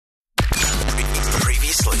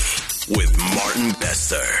Seriously, with Martin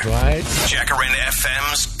Bester. Right. Jacaranda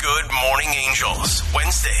FM's Good Morning Angels.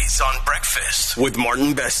 Wednesdays on Breakfast with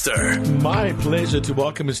Martin Bester. My pleasure to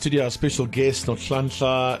welcome in studio our special guest,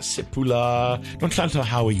 Nonhlanhla Sephula. Nonhlanhla,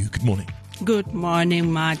 how are you? Good morning. Good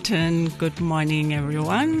morning, Martin. Good morning,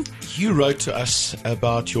 everyone. You wrote to us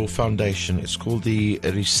about your foundation. It's called the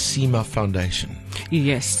Risima Foundation.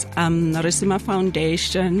 Yes, Risima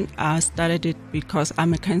Foundation, I started it because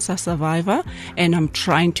I'm a cancer survivor and I'm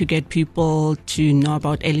trying to get people to know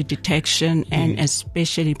about early detection and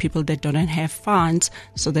especially people that don't have funds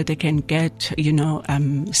so that they can get,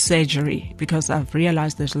 surgery, because I've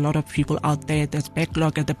realized there's a lot of people out there that's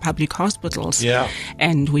backlog at the public hospitals. Yeah.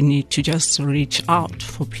 And we need to just reach out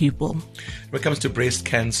for people. When it comes to breast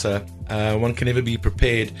cancer, one can never be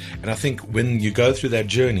prepared. And I think when you go through that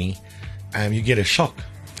journey, you get a shock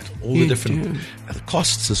at all the different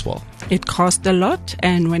costs as well. It cost a lot.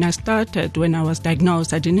 And when I was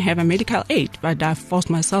diagnosed, I didn't have a medical aid, but I forced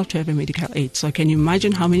myself to have a medical aid. So can you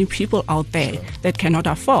imagine how many people out there that cannot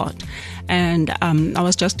afford? And I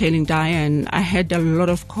was just telling Diane, I had a lot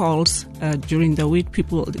of calls during the week,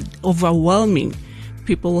 overwhelming.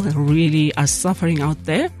 People really are suffering out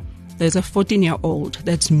there. There's a 14-year-old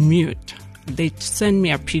that's mute. They send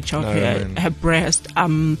me a picture of her breast.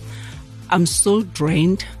 I'm so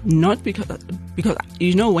drained, not because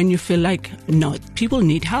when you feel like, no, people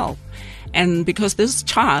need help. And because this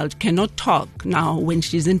child cannot talk now when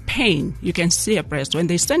she's in pain, you can see her breast. When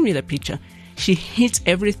they send me the picture, she hits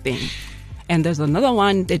everything. And there's another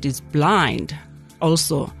one that is blind,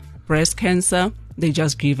 also breast cancer. They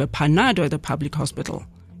just give a Panado at the public hospital,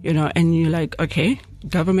 and you're like, okay,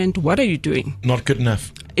 government, what are you doing? Not good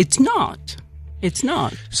enough. It's not. It's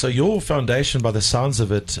not. So your foundation, by the sounds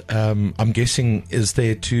of it, I'm guessing is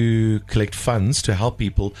there to collect funds to help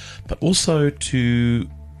people, but also to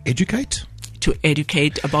educate? To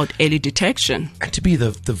educate about early detection. And to be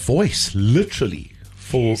the voice, literally,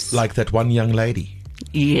 for like that one young lady.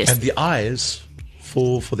 Yes. And the eyes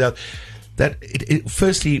for that.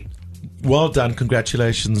 Firstly, well done.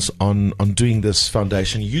 Congratulations on doing this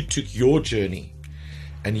foundation. You took your journey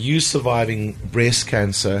and you surviving breast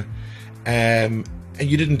cancer, and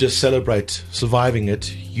you didn't just celebrate surviving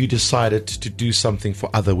it. You decided to do something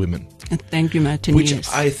for other women. Thank you, Martin. Which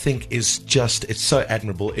yes. I think is it's so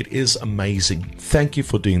admirable. It is amazing. Thank you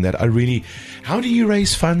for doing that. How do you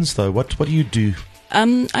raise funds though? What do you do?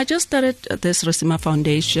 I just started this Risima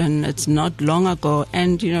Foundation. It's not long ago,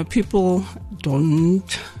 and people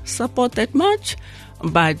don't support that much.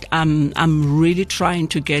 But I'm really trying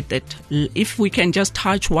to get that. If we can just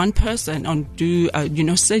touch one person and do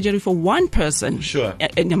surgery for one person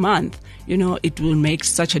in a month, it will make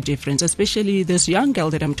such a difference. Especially this young girl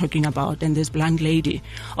that I'm talking about and this blind lady.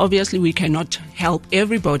 Obviously, we cannot help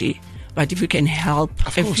everybody, but if we can help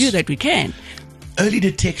a few that we can. Early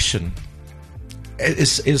detection.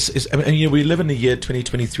 We live in the year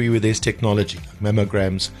 2023 where there's technology,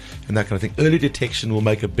 mammograms and that kind of thing. Early detection will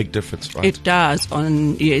make a big difference, right? It does.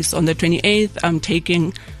 On the 28th, I'm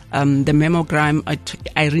taking the mammogram at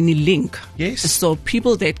Irene Link. Yes. So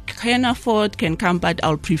people that can afford can come, but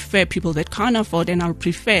I'll prefer people that can't afford, and I'll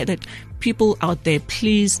prefer that people out there,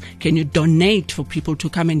 please, can you donate for people to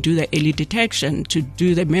come and do the early detection, to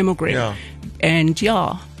do the mammogram? Yeah. And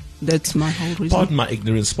that's my whole reason. Pardon my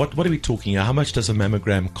ignorance. What are we talking here? How much does a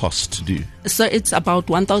mammogram cost to do? So it's about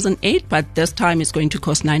 1,008, but this time it's going to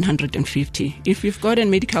cost 950. If you've got a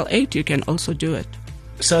medical aid, you can also do it.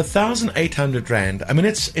 So 1,800 rand. I mean,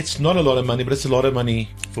 it's not a lot of money, but it's a lot of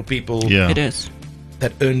money for people. Yeah. It is.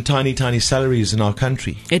 That earn tiny, tiny salaries in our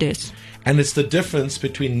country. It is. And it's the difference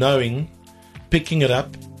between knowing, picking it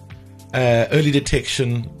up, early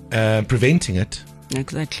detection, preventing it.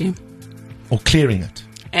 Exactly. Or clearing it.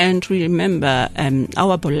 And remember,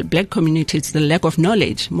 our black community, it's the lack of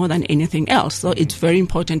knowledge more than anything else. So it's very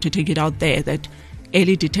important to take it out there that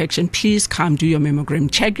early detection, please come do your mammogram,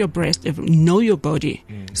 check your breast, know your body.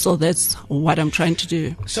 So that's what I'm trying to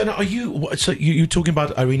do. So now you're talking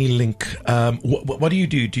about Irene Link. What do you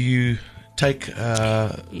do? Do you take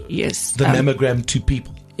yes, the mammogram to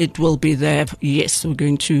people? It will be there. Yes, we're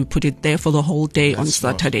going to put it there for the whole day on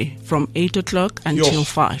Saturday from 8 o'clock until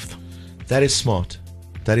 5. That is smart.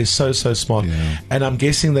 That is so smart. Yeah. And I'm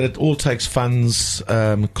guessing that it all takes funds,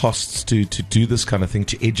 costs to do this kind of thing,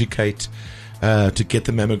 to educate, to get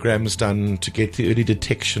the mammograms done, to get the early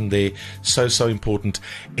detection there. So important.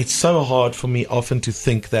 It's so hard for me often to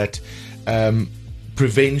think that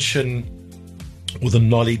prevention or the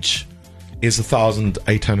knowledge is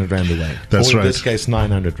 1,800 rand away. That's or right. In this case,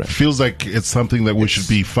 900 rand. Feels like it's something that we should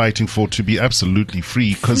be fighting for to be absolutely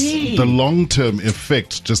free, because the long-term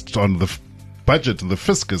effect just on the budget and the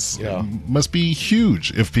fiscus must be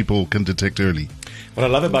huge if people can detect early. What I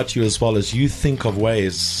love about you as well is you think of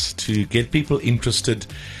ways to get people interested,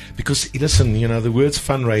 because listen, the words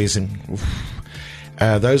fundraising,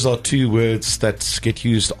 those are two words that get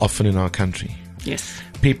used often in our country. Yes.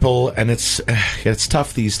 People, and it's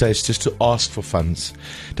tough these days just to ask for funds.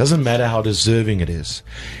 Doesn't matter how deserving it is.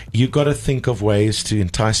 You've got to think of ways to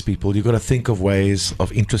entice people. You've got to think of ways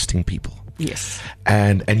of interesting people. Yes.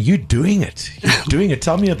 And you're doing it. You're doing it.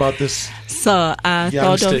 Tell me about this. So I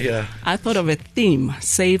thought of a theme: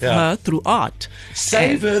 save her through art.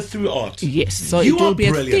 Save her through art. Yes. So you it will be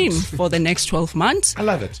brilliant. a theme for the next 12 months. I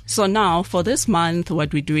love it. So now for this month,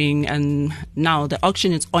 what we're doing, and now the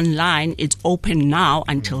auction is online. It's open now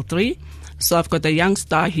until 3. So I've got a young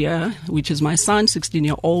star here, which is my son,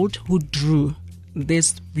 16-year-old, who drew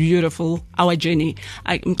this beautiful Our Journey.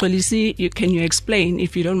 Mxolisi, can you explain,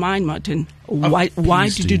 if you don't mind, Martin, why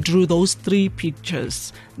did you draw those 3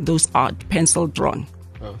 pictures, those art pencil drawn?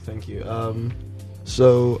 Oh, thank you.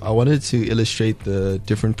 So I wanted to illustrate the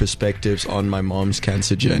different perspectives on my mom's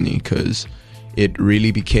cancer journey, because it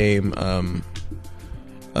really became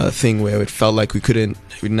a thing where it felt like we didn't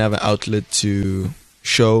have an outlet to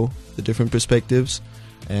show the different perspectives.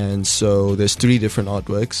 And so there's 3 different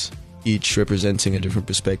artworks, each representing a different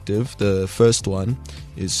perspective. The first one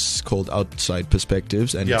is called Outside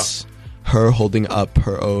Perspectives, and it's her holding up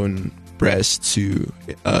her own breast to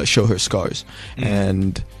show her scars.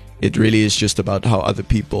 And it really is just about how other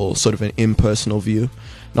people, sort of an impersonal view.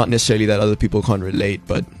 Not necessarily that other people can't relate,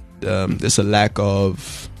 but there's a lack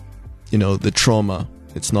of, the trauma.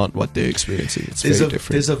 It's not what they're experiencing. It's very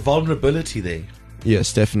different. There's a vulnerability there.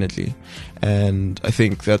 Yes, definitely. And I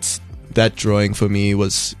think that drawing for me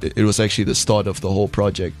was actually the start of the whole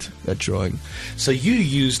project, that drawing. So you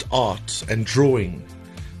used art and drawing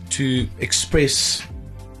to express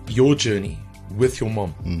your journey with your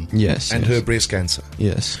mom. Yes. And her breast cancer.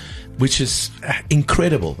 Yes. Which is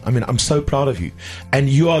incredible. I mean, I'm so proud of you. And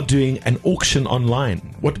you are doing an auction online.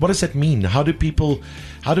 What does that mean? How do people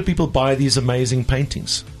buy these amazing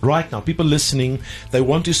paintings? Right now, people listening, they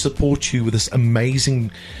want to support you with this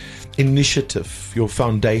amazing initiative, your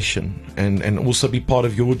foundation, and also be part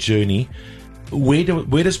of your journey. Where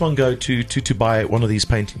does one go to buy one of these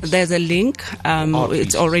paintings? There's a link.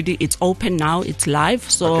 It's open now. It's live.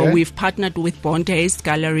 So we've partnered with Bonte's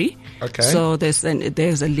Gallery. Okay. So there's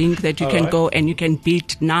a link that you can go and you can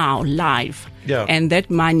bid now live. Yeah. And that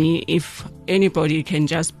money, if anybody can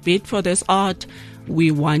just bid for this art, we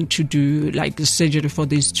want to do like a surgery for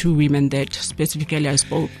these 2 women that specifically I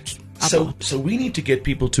spoke about. So we need to get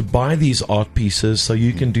people to buy these art pieces so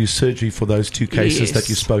you can do surgery for those 2 cases that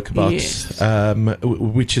you spoke about,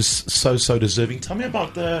 which is so deserving. Tell me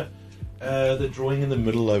about the drawing in the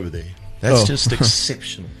middle over there. That's just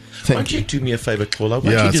exceptional. Why don't you do me a favor, Paula?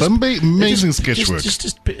 Some amazing sketch work.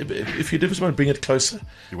 Just if you just want to bring it closer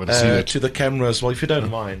to the camera as well, if you don't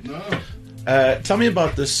mind. No. Tell me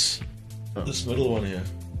about this middle one here.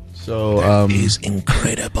 So that is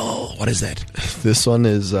incredible. What is that? This one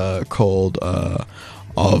is called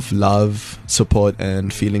Of Love, Support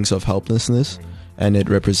and Feelings of Helplessness, and it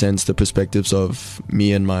represents the perspectives of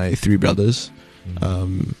me and my 3 brothers.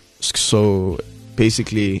 So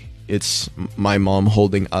basically it's my mom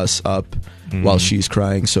holding us up while she's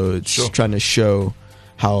crying, so it's trying to show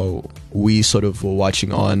how we sort of were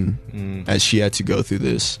watching on as she had to go through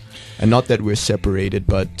this. And not that we're separated,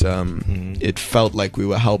 but it felt like we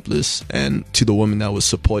were helpless, and to the woman that was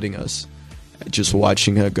supporting us, just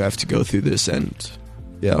watching her have to go through this and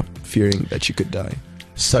fearing that she could die.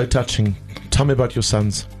 So touching. Tell me about your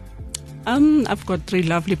sons. I've got 3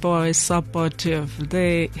 lovely boys, supportive.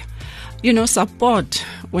 They support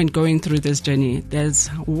when going through this journey. There's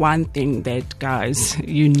one thing that, guys,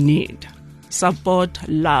 you need: support,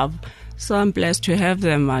 love. So I'm blessed to have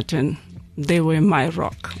them, Martin. They were my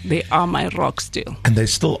rock. They are my rock still. And they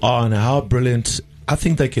still are. And how brilliant. I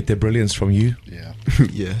think they get their brilliance from you. Yeah.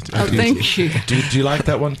 Yeah. Thank you. Do you like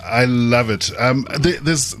that one? I love it.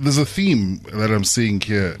 There's a theme that I'm seeing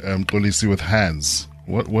here, Xolisi, with hands.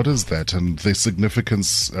 What is that, and the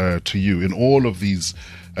significance to you in all of these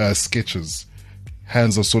sketches?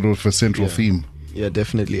 Hands are sort of a central theme. Yeah,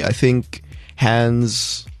 definitely. I think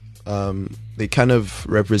hands, they kind of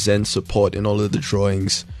represent support in all of the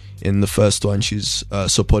drawings. In the first one, she's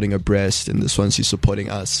supporting her breast. In this one, she's supporting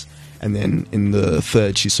us. And then in the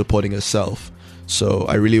third, she's supporting herself. So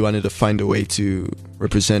I really wanted to find a way to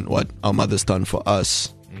represent what our mother's done for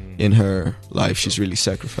us in her life. She's really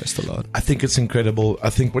sacrificed a lot. I think it's incredible.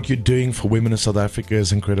 I think what you're doing for women in South Africa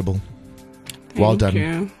is incredible. Well Thank done.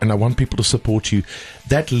 you. And I want people to support you.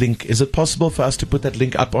 That link, is it possible for us to put that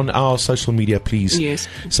link up on our social media, please? Yes.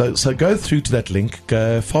 So go through to that link,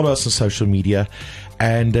 follow us on social media,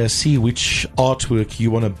 and see which artwork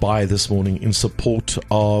you want to buy this morning in support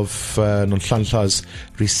of Nonhlanhla's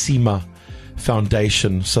Risima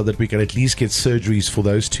Foundation, so that we can at least get surgeries for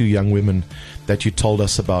those 2 young women that you told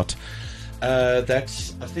us about.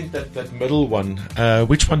 That's, I think that middle one.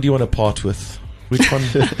 Which one do you want to part with? Which one?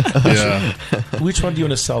 Yeah. Which one do you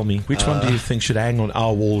want to sell me? Which one do you think should hang on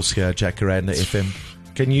our walls here, Jacaranda FM?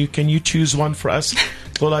 Can you choose one for us?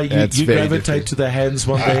 Well, you gravitate to the hands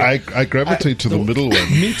one day. I gravitate to the middle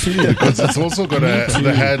one. Me too. Because it's also got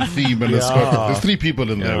the hand theme, and there's 3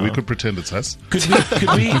 people in there. Yeah. We could pretend it's us. Could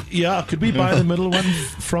we buy the middle one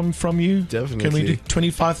from you? Definitely. Can we do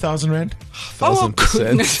 25,000 rand?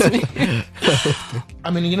 1,000%.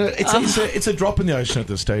 I mean, it's a drop in the ocean at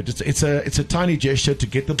this stage. It's a tiny gesture to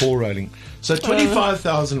get the ball rolling. So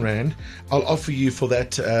 25,000 rand, I'll offer you for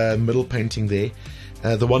that middle painting there,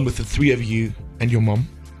 the one with the 3 of you and your mom.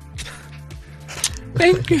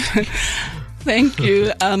 Thank you. Thank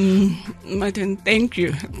you, Martin. Thank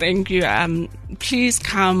you. Please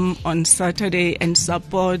come on Saturday and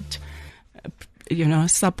support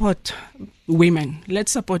women.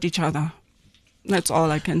 Let's support each other. That's all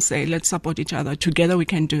I can say. Let's support each other. Together we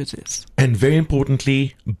can do this. And very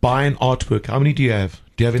importantly, buy an artwork. How many do you have?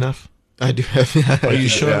 Do you have enough? I do have. Are you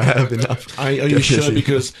sure? Yeah, I have enough. Are you sure?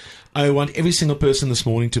 Because I want every single person this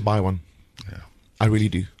morning to buy one. Yeah. I really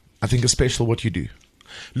do. I think it's special what you do.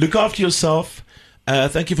 Look after yourself.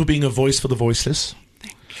 Thank you for being a voice for the voiceless.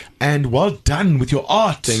 And well done with your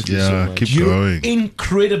art. Thank you so much. Keep You're going.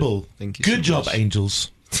 incredible. Thank you Good so job, much.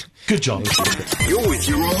 angels. Good job. You're with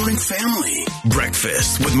your morning family.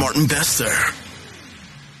 Breakfast with Martin Bester.